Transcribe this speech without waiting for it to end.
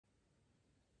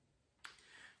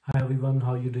Hi everyone,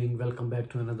 how you doing? Welcome back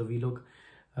to another vlog.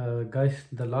 Guys,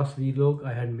 the last vlog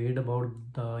I had made about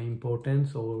the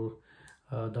importance or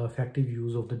the effective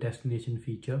use of the destination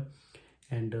feature,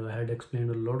 and I had explained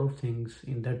a lot of things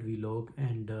in that vlog,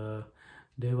 and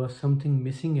there was something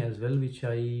missing as well which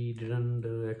I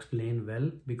didn't explain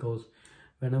well, because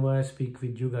whenever I speak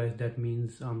with you guys, that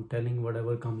means I'm telling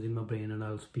whatever comes in my brain and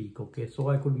I'll speak. Okay, so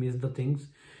I could miss the things,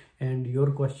 and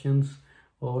your questions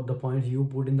or the points you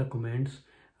put in the comments,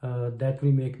 that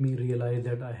will make me realize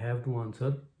that I have to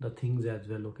answer the things as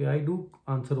well. Okay, I do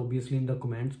answer obviously in the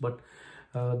comments, but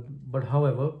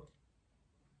however,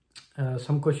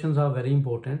 some questions are very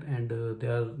important, and they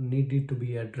are needed to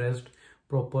be addressed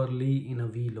properly in a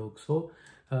vlog. So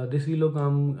this vlog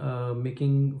I'm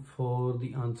making for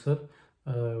the answer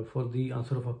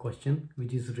of a question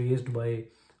which is raised by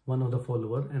one of the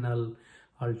follower, and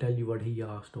I'll tell you what he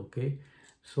asked. Okay,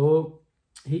 so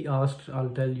he asked, I'll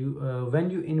tell you,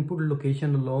 when you input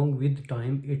location along with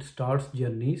time, it starts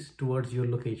journeys towards your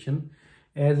location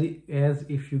as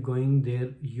if you're going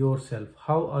there yourself.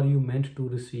 How are you meant to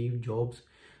receive jobs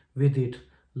with it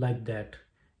like that?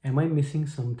 Am I missing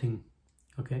something?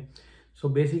 Okay, so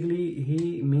basically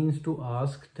he means to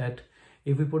ask that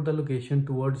if we put the location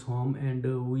towards home and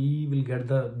we will get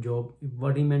the job.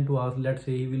 What he meant to ask, let's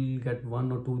say he will get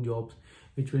one or two jobs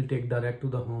which will take direct to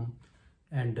the home,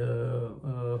 and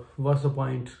what's the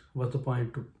point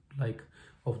to, like,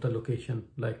 of the location?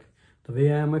 Like, the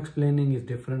way I am explaining is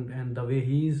different and the way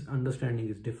he is understanding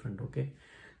is different. Okay,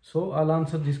 so I'll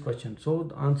answer this question. So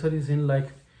the answer is in like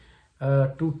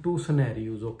two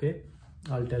scenarios. Okay,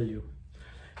 I'll tell you.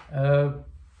 uh,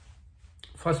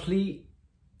 Firstly,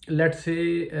 let's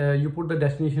say you put the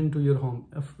destination to your home.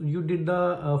 If you did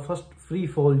the first free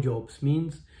fall jobs,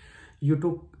 means you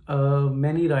took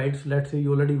many rides. Let's say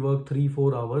you already worked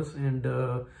 3-4 hours, and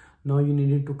now you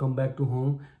needed to come back to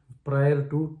home prior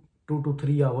to 2 to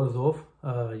 3 hours of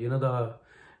the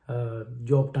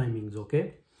job timings.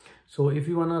 Okay, so if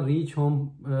you want to reach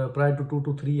home prior to 2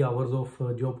 to 3 hours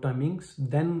of job timings,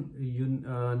 then you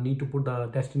need to put the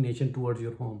destination towards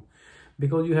your home,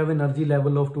 because you have energy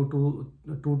level of 2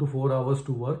 to 4 hours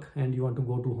to work and you want to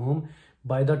go to home.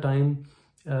 By the time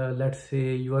let's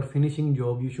say you are finishing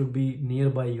job, you should be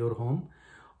nearby your home.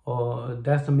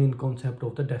 That's the main concept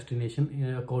of the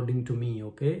destination, according to me.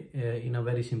 Okay, in a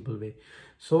very simple way.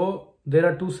 So there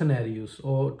are two scenarios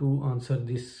or to answer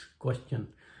this question.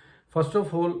 First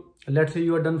of all, let's say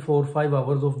you are done 4 or 5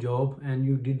 hours of job and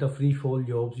you did the free fall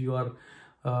jobs. You are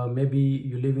maybe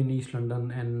you live in East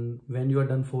London, and when you are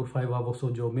done 4 or 5 hours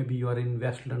of job, maybe you are in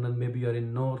West London, maybe you are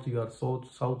in North, you are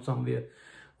south somewhere.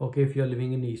 Okay, if you are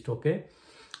living in East. Okay,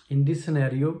 in this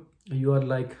scenario you are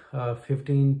like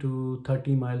 15 to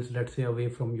 30 miles, let's say, away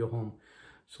from your home.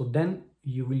 So then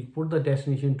you will put the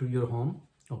destination to your home.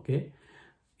 Okay,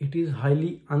 it is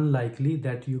highly unlikely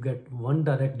that you get one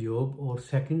direct job or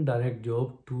second direct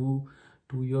job to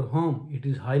your home. It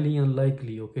is highly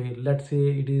unlikely. Okay, let's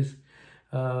say it is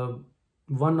uh,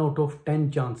 1 out of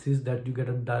 10 chances that you get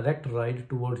a direct ride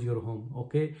towards your home.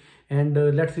 Okay, and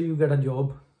let's say you get a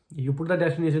job, you put the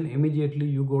destination, immediately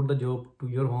you got the job to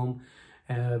your home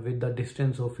with the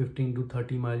distance of 15 to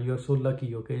 30 miles. You are so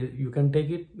lucky. Okay, you can take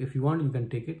it if you want, you can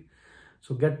take it.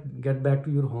 So get back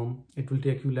to your home. It will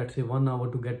take you, let's say, 1 hour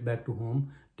to get back to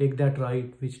home. Take that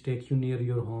ride which takes you near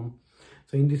your home.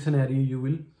 So in this scenario you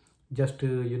will just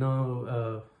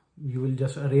you will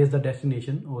just erase the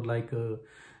destination, or like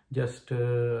just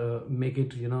make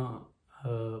it,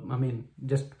 I mean,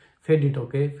 just fade it.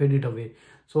 Okay, fade it away.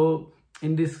 So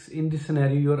in this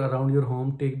scenario, you are around your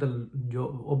home, take the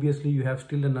job. Obviously you have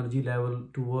still energy level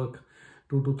to work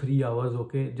 2 to 3 hours.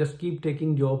 Okay, just keep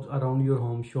taking jobs around your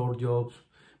home, short jobs,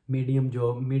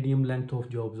 medium length of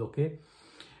jobs. Okay,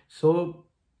 so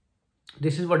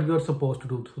this is what you are supposed to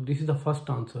do. So this is the first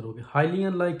answer. Okay, highly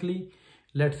unlikely,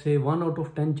 let's say 1 out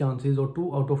of 10 chances or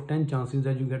 2 out of 10 chances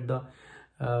that you get the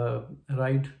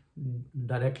ride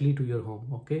directly to your home.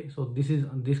 Okay, so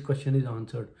this question is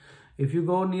answered. If you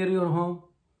go near your home,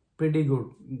 pretty good.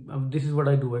 This is what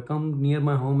I do. I come near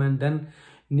my home, and then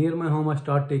near my home I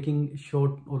start taking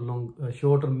short or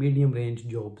medium range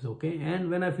jobs. Okay,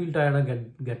 and when I feel tired, I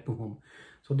get to home.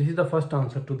 So this is the first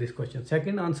answer to this question. Uh,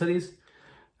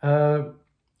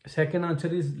 second answer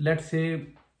is, let's say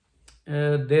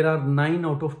there are 9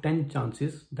 out of 10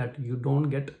 chances that you don't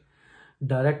get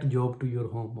direct job to your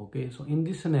home. Okay, so in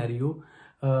this scenario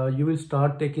you will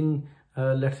start taking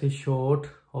let's say short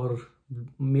or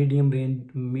medium range,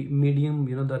 medium,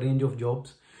 the range of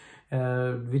jobs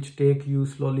which take you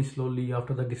slowly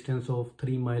after the distance of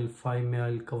 3 mile, 5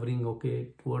 mile covering. Okay,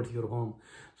 towards your home.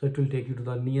 So it will take you to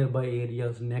the nearby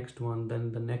areas, next one,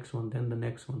 then the next one, then the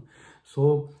next one.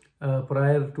 So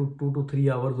prior to 2 to 3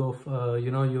 hours of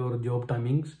your job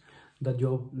timings, the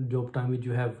job time which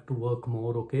you have to work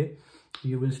more, okay,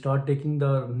 you will start taking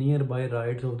the nearby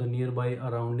rides of the nearby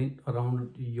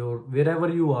around your wherever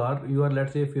you are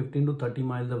let's say 15 to 30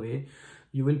 miles away.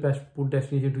 You will put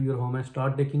destination to your home and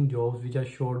start taking jobs which are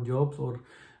short jobs, or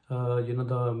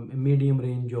the medium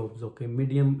range jobs, okay,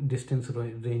 medium distance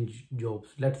range jobs,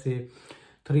 let's say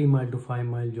 3 mile to 5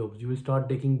 mile jobs. You will start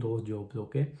taking those jobs,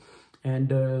 okay,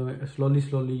 and slowly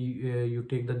you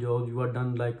take the jobs. You are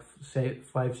done like say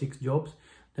 5-6 jobs,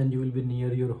 then you will be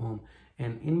near your home.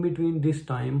 And in between this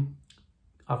time,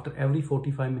 after every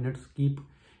 45 minutes, keep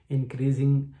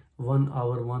increasing 1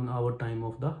 hour time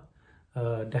of the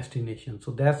destination.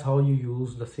 So that's how you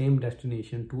use the same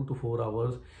destination 2 to 4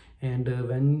 hours. And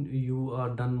when you are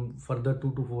done further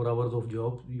 2 to 4 hours of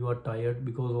job, you are tired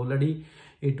because already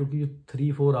it took you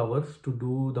 3-4 hours to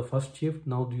do the first shift.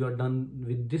 Now you are done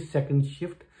with this second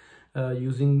shift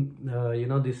using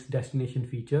this destination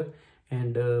feature.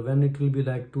 And when it will be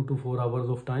like 2 to 4 hours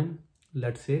of time,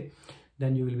 let's say,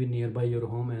 then you will be nearby your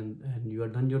home, and you are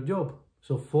done your job.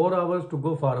 So 4 hours to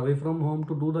go far away from home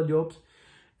to do the jobs,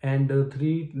 and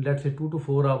let's say 2 to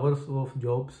 4 hours of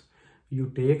jobs you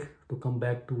take to come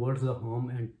back towards the home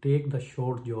and take the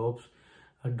short jobs.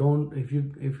 If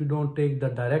you don't take the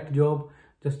direct job,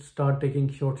 just start taking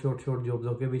short jobs,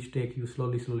 okay, which take you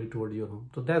slowly towards your home.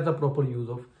 So that's the proper use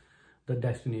of the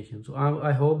destination. So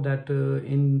I hope that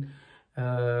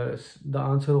the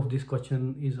answer of this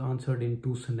question is answered in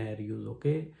 2 scenarios,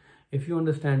 okay. If you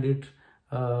understand it,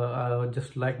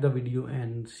 just like the video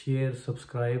and share,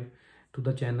 subscribe to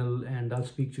the channel, and I'll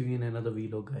speak to you in another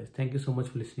vlog, guys. Thank you so much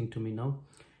for listening to me now,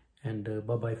 and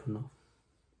bye bye for now.